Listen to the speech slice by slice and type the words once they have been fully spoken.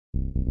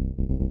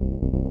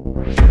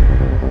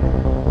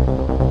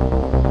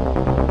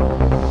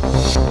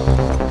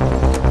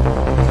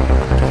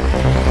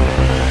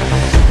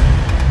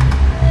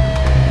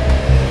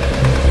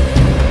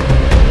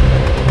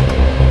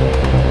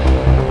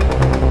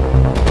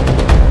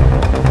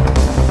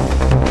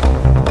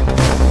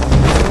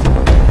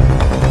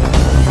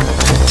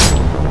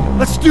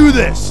do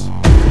this!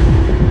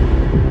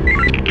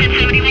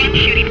 1071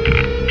 shooting.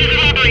 There's a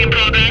robbery in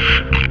progress.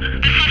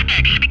 The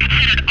suspect should be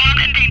considered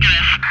armed and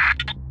dangerous.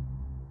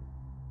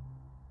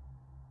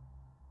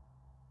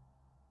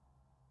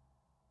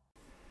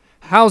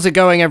 How's it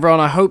going, everyone?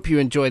 I hope you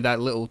enjoyed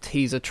that little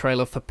teaser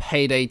trailer for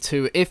Payday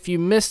 2. If you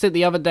missed it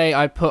the other day,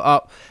 I put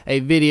up a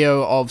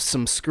video of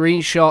some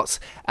screenshots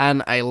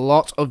and a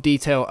lot of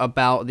detail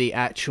about the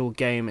actual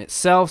game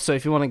itself. So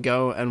if you want to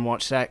go and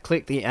watch that,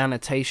 click the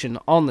annotation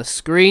on the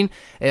screen.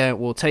 It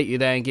will take you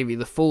there and give you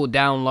the full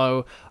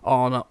download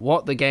on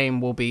what the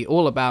game will be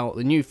all about,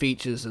 the new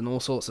features and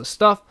all sorts of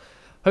stuff.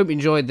 Hope you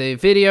enjoyed the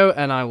video,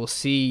 and I will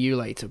see you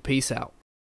later. Peace out.